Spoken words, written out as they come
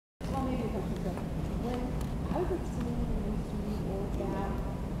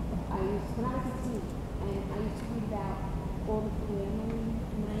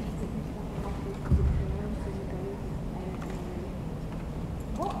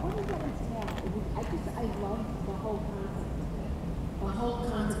what does that entail? I love the whole concept of it. The whole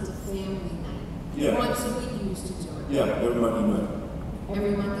concept of family night. Yeah. Once a week you used to do it. Yeah, every Monday night.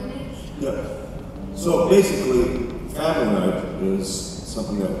 Every Monday night? Yeah. So basically, family night is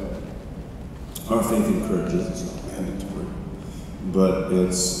something that our faith encourages. It's not mandatory, but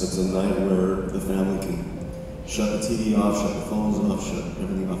it's a night where the family can shut the TV off, shut the phones off, shut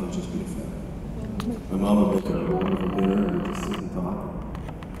everything off, and just be a family. My mom would make a wonderful dinner, and we'd just sit and talk.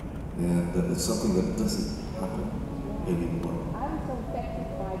 And it's something that doesn't happen anymore. I was so affected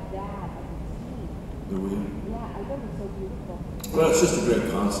by that as a teen. Do we? Yeah, I thought it was so beautiful. Well, it's just a great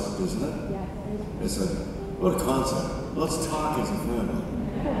concept, isn't it? Yeah, It's like, what a concept. Let's talk as a family.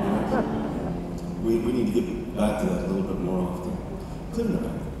 We need to get back to that a little bit more often. Clear it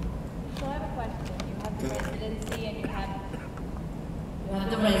back. So I have a question. You have the residency and you have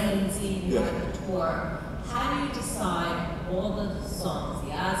the residency, you Yeah. have the tour. How do you decide all the songs,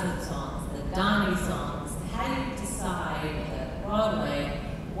 the Osmond songs, the Donny songs? How do you decide at Broadway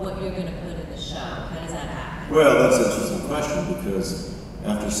what you're going to put in the show? How does that happen? Well, that's an interesting question because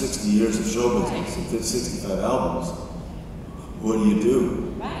after 60 years of show business and 65 albums, what do you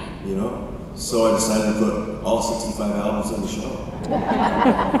do? right. You know? So I decided to put all 65 albums in the show.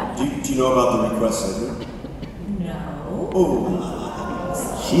 do you know about the request segment? No. Oh,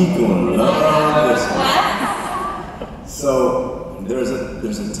 she's gonna love this one. So there's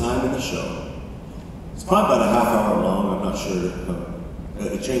a time in the show. It's probably about a half hour long. I'm not sure.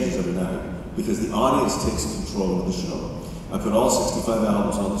 It changes every night because the audience takes control of the show. I put all 65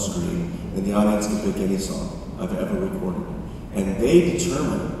 albums on the screen, and the audience can pick any song I've ever recorded, and they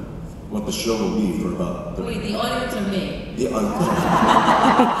determine what the show will be for about. Wait, the audience or me? The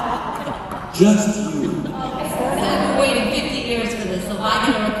just you. Okay. I've been waiting 50 years for this, so if I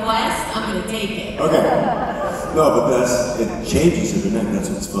get a request, I'm going to take it. Okay. No, but it changes every night. That's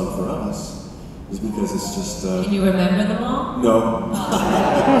what's fun for us, is because it's just. Can you remember them all? No.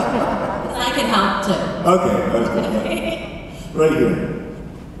 Because I can help too. Okay, that's good. Right here.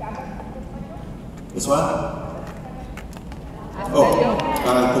 This one? Oh,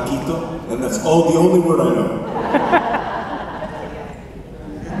 poquito, and that's the only word I know.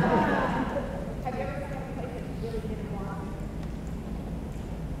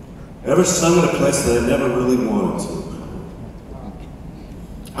 Ever sung in a place that I never really wanted to?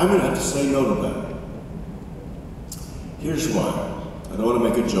 I'm gonna have to say no to that. Here's why. I don't want to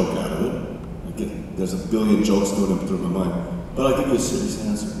make a joke out of it. There's a billion jokes going through my mind, but I'll give you a serious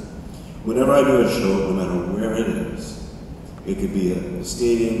answer. Whenever I do a show, no matter where it is, it could be a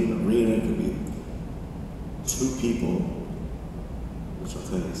stadium, an arena, it could be 2 people, which I'll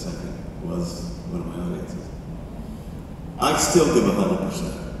tell you in a second, was one of my audiences. I still give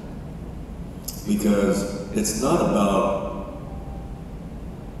 100%. Because it's not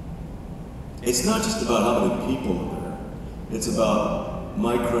just about how many people are there. It's about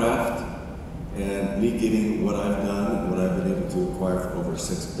my craft and me giving what I've done and what I've been able to acquire for over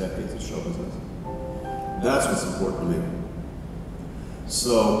 6 decades of show business. That's what's important to me.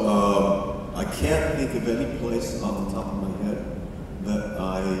 So I can't think of any place off the top of my head that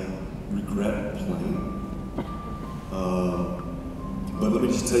I regret playing. But let me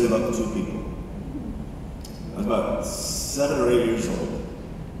just tell you about the 2 people. I was about 7 or 8 years old,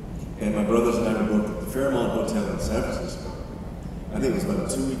 and my brothers and I were booked at the Fairmont Hotel in San Francisco. I think it was about a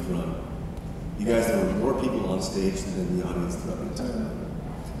 2-week run. You guys, there were more people on stage than in the audience throughout the entire night.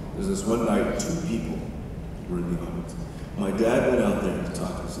 There was this one night, 2 people were in the audience. My dad went out there to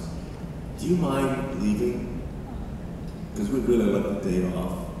talk to us. Do you mind leaving? Because we'd really like the day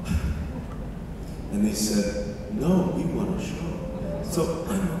off. And they said, no, we want a show. So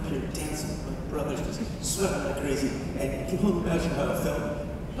I'm up here dancing with my brothers, just sweating like crazy, and you can only imagine how I felt.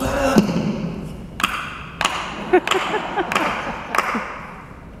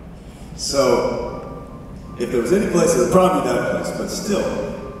 So, if there was any place, it would probably be that place, but still,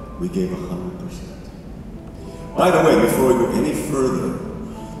 we gave 100%. By the way, before we go any further,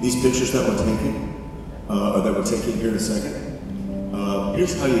 these pictures that we're taking, here in a second,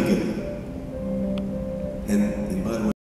 here's how you get it. And